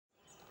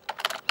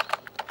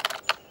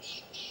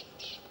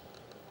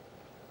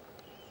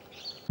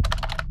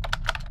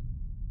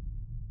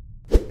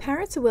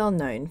Parrots are well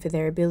known for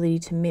their ability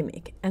to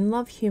mimic and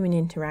love human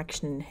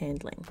interaction and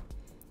handling.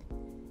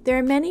 There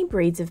are many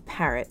breeds of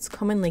parrots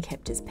commonly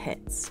kept as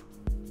pets.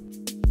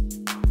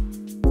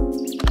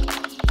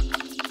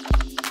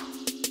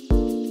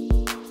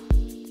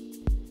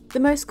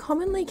 The most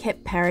commonly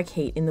kept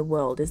parakeet in the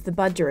world is the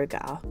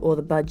budgerigar, or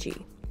the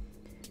budgie.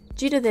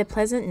 Due to their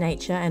pleasant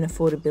nature and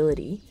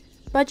affordability,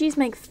 budgies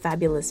make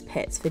fabulous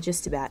pets for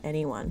just about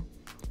anyone.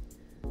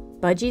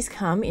 Budgies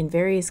come in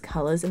various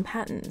colours and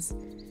patterns.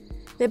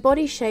 Their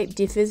body shape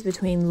differs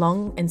between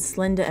long and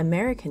slender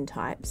American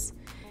types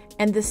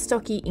and the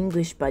stocky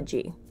English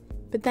budgie,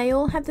 but they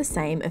all have the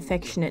same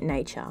affectionate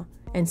nature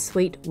and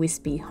sweet,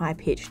 wispy,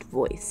 high-pitched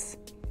voice.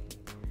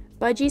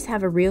 Budgies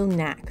have a real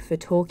knack for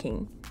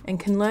talking and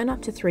can learn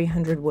up to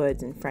 300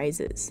 words and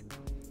phrases.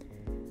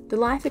 The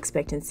life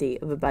expectancy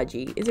of a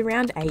budgie is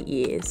around 8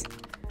 years,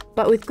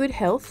 but with good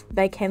health,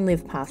 they can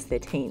live past their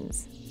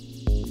teens.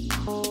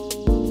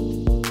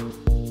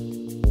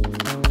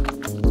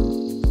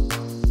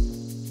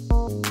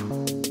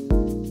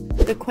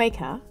 The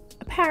quaker,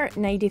 a parrot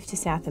native to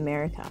South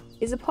America,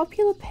 is a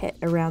popular pet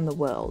around the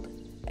world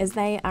as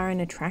they are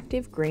an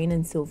attractive green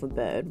and silver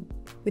bird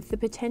with the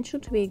potential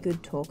to be a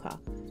good talker.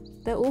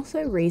 They're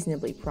also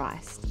reasonably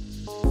priced.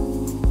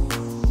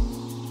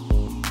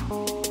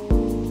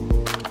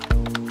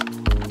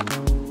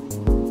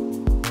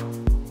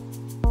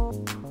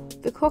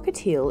 The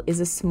cockatiel is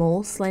a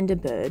small, slender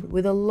bird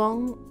with a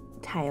long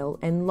tail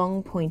and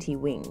long, pointy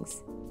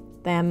wings.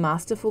 They are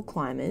masterful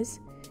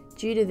climbers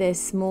due to their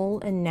small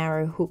and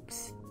narrow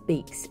hooks,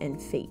 beaks, and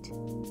feet.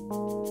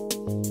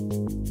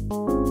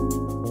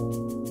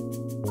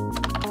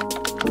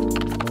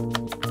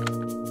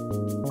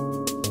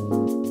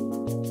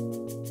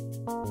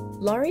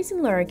 Lories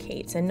and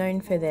lorikeets are known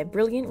for their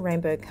brilliant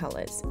rainbow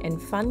colours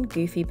and fun,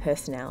 goofy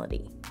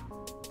personality.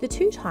 The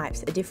two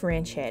types are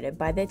differentiated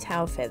by their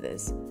tail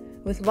feathers,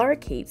 with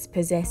lorikeets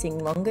possessing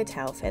longer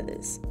tail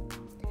feathers.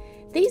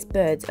 These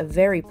birds are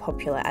very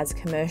popular as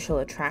commercial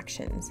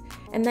attractions,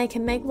 and they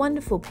can make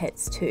wonderful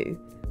pets too,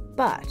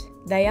 but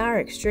they are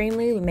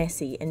extremely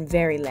messy and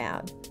very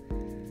loud.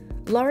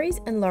 Lories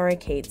and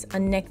lorikeets are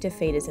nectar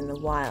feeders in the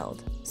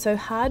wild, so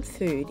hard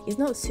food is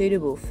not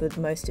suitable for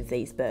most of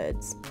these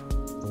birds.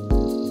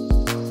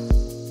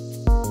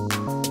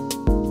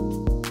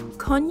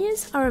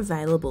 Conures are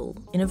available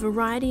in a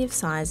variety of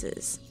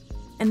sizes,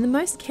 and the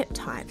most kept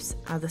types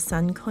are the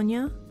sun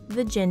conure,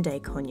 the gende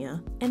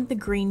conure, and the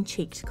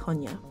green-cheeked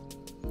conure.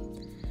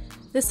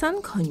 The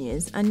sun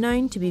conures are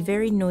known to be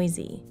very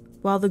noisy,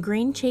 while the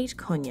green-cheeked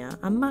conure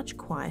are much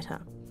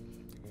quieter.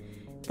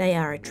 They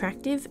are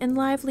attractive and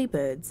lively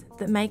birds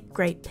that make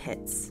great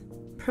pets,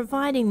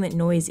 providing that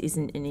noise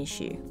isn't an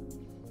issue.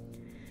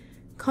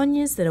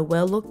 Conures that are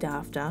well looked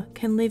after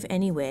can live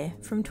anywhere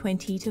from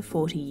 20 to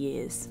 40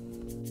 years.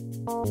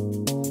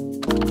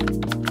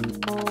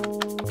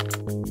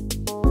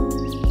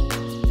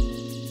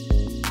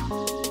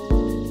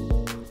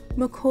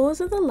 Macaws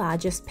are the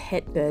largest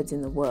pet birds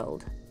in the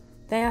world.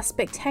 They are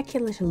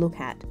spectacular to look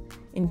at,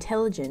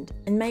 intelligent,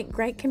 and make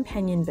great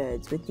companion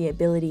birds with the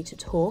ability to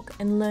talk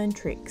and learn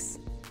tricks.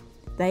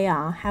 They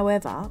are,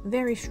 however,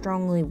 very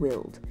strongly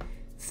willed,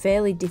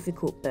 fairly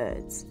difficult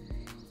birds.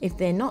 If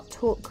they're not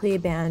taught clear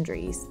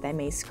boundaries, they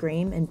may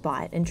scream and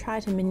bite and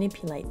try to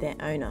manipulate their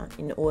owner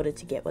in order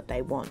to get what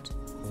they want.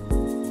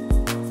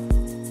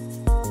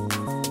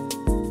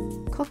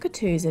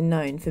 Cockatoos are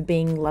known for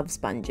being love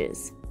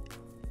sponges,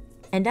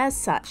 and as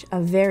such are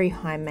very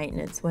high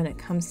maintenance when it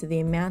comes to the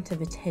amount of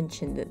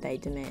attention that they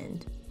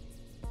demand.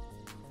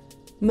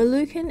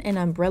 Moluccan and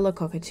umbrella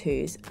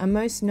cockatoos are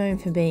most known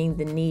for being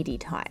the needy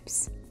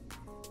types.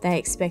 They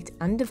expect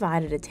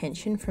undivided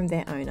attention from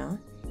their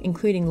owner,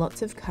 including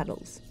lots of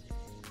cuddles,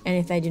 and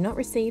if they do not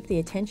receive the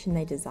attention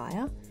they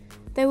desire,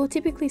 they will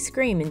typically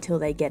scream until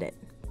they get it.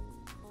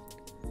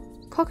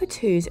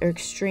 Cockatoos are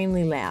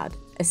extremely loud,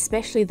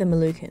 especially the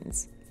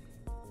Moluccans,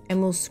 and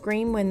will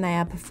scream when they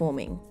are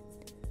performing.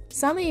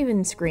 Some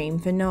even scream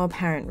for no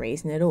apparent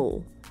reason at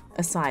all,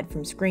 aside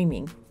from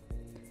screaming.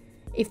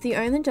 If the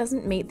owner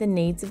doesn't meet the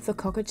needs of the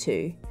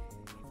cockatoo,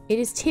 it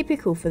is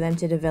typical for them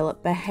to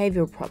develop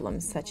behavioural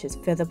problems such as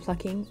feather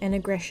plucking and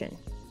aggression.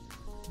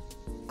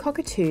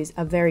 Cockatoos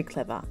are very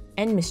clever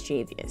and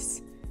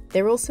mischievous.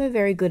 They're also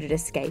very good at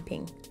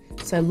escaping,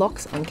 so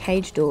locks on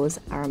cage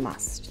doors are a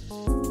must.